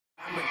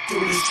Do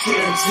this shit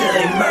until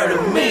they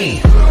murder me.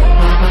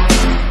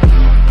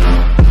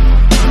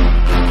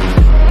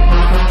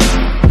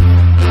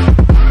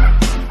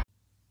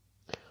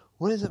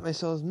 What is up, my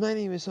souls? My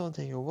name is Soul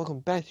Taker. Welcome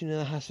back to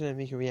another Hatsune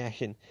miku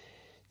reaction.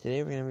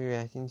 Today we're going to be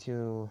reacting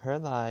to her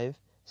live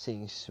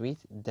singing Sweet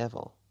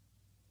Devil.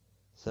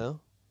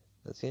 So,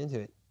 let's get into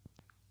it.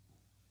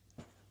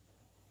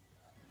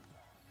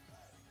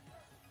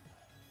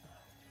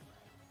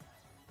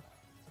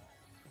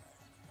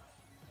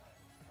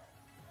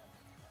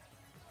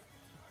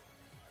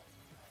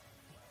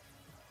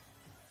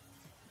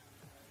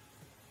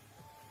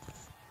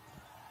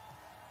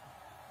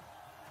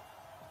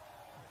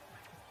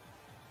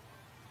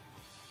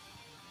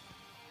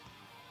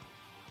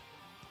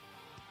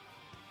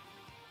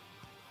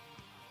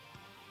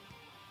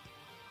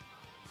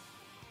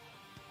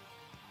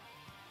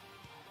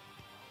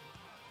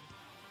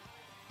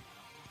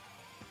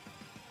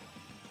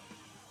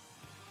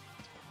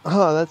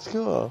 Oh, that's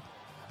cool.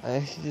 I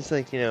actually just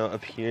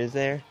appears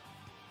there.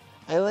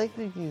 I like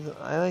these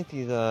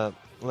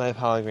live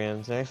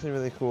holograms. They're actually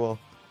really cool.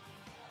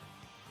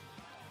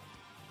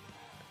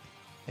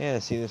 I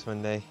gotta see this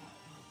one day.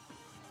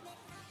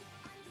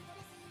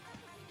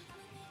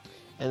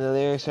 And the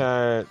lyrics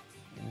are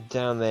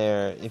down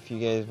there if you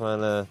guys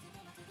wanna,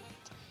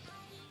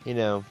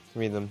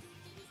 read them.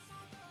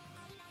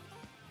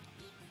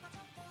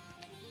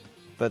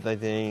 But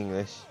like they're in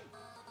English.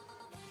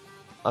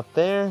 Up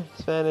there,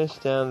 Spanish,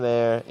 down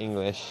there,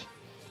 English.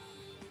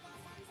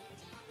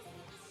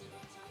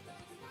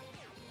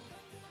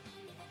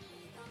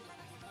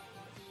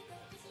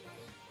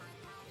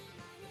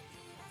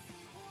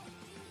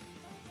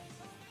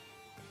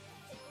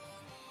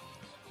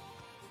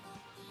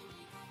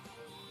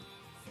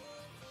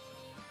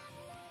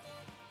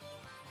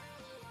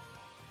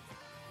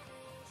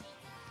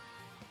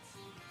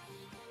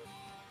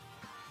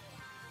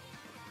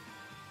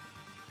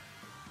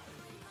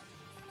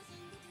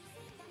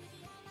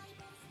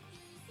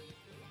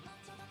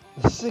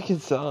 This is a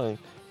good song.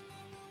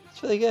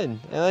 It's really good.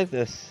 I like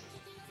this.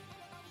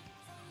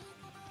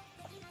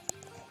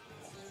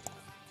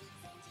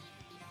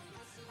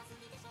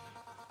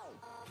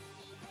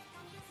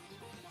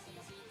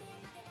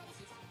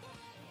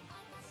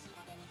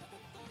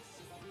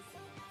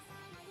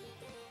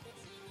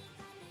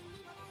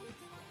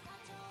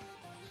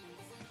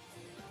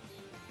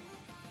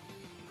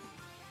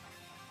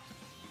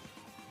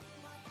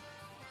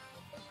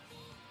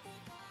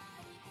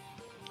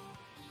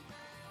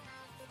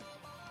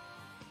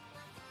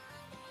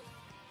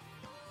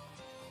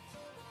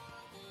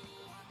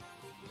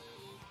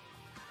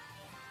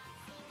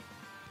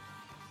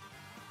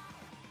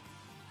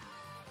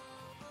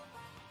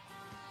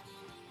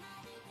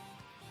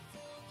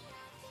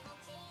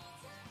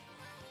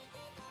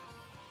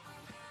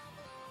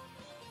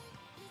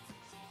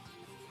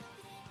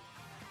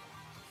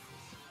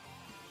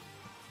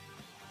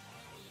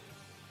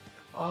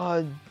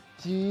 Oh,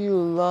 do you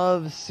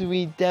love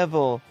Sweet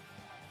Devil?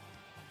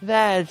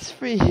 That's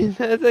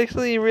that's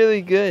actually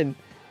really good.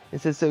 It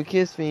says, so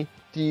kiss me.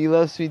 Do you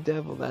love Sweet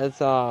Devil?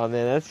 Oh man,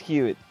 that's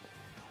cute.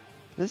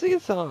 This is a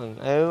good song.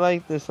 I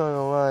like this song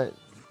a lot.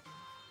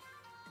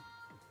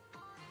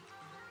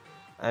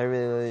 I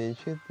really love you,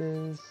 truth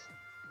is.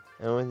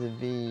 I want to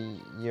be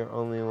your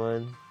only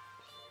one.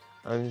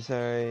 I'm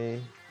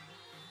sorry.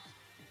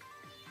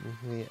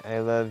 I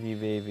love you,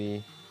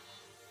 baby.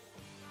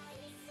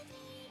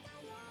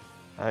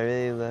 I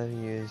really love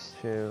you, it's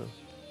true.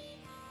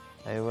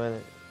 I want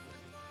it.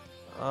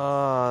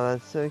 Oh,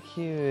 that's so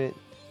cute.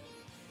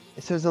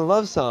 So it's a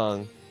love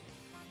song.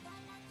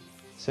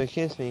 So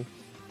kiss me.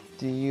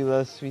 Do you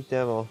love Sweet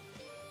Devil?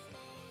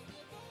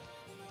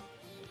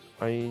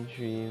 Are you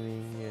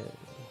dreaming yet?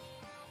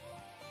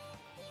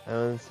 I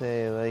want to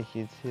say I like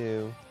you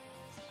too.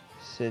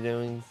 So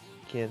don't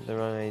get the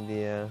wrong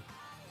idea.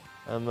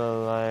 I'm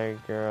a liar,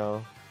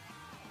 girl.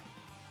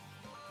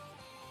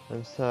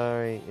 I'm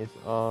sorry, it's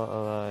all a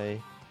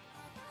lie.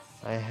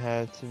 I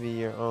have to be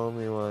your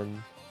only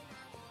one.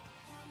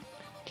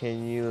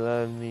 Can you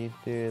love me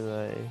through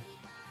life?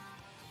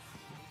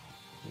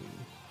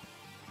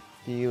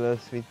 Do you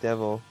love Sweet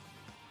Devil?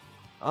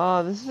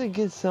 Oh, this is a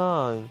good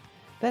song.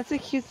 That's a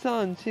cute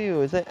song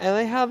too. I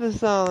like how this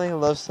song like a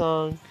love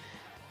song.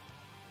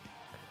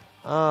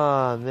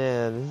 Oh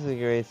man, this is a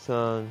great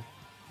song.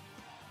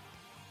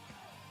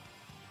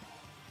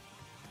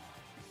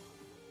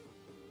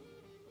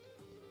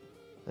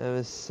 That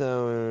was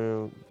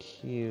so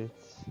cute.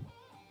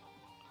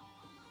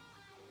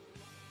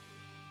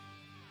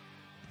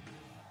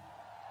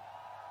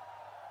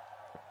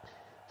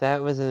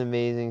 That was an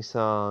amazing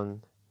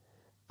song.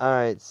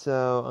 Alright,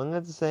 so I'm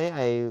going to say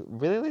I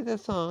really like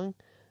that song.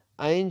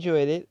 I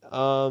enjoyed it.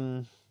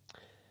 So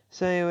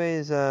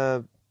anyways,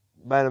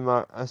 by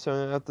tomorrow, so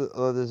I'm going to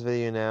upload this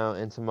video now,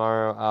 and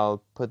tomorrow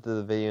I'll put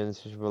the video in the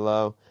description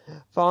below.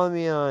 Follow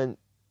me on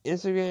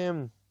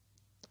Instagram,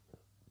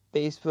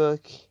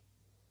 Facebook,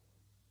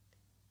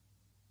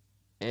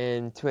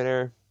 and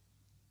Twitter,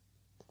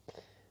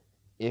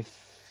 if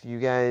you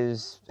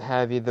guys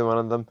have either one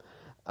of them.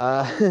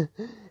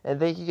 And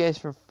thank you guys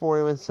for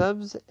 41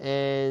 subs,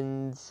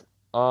 and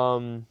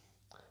drop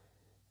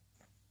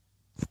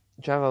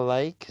a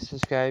like,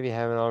 subscribe if you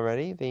haven't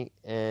already.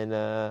 And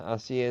I'll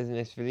see you guys in the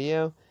next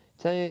video.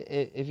 Tell you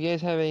if you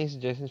guys have any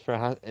suggestions for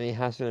any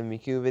Hatsune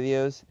Miku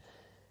videos,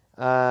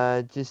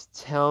 just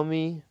tell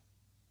me.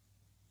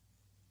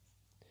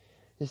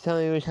 Just tell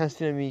me which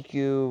Hatsune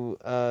Miku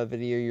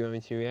video you want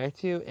me to react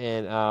to,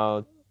 and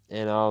I'll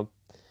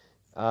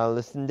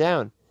listen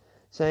down.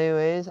 So,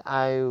 anyways,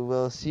 I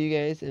will see you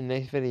guys in the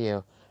next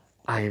video.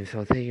 I am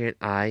Saltaker, and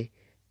I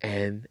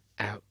am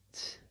out.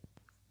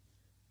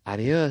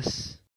 Adios.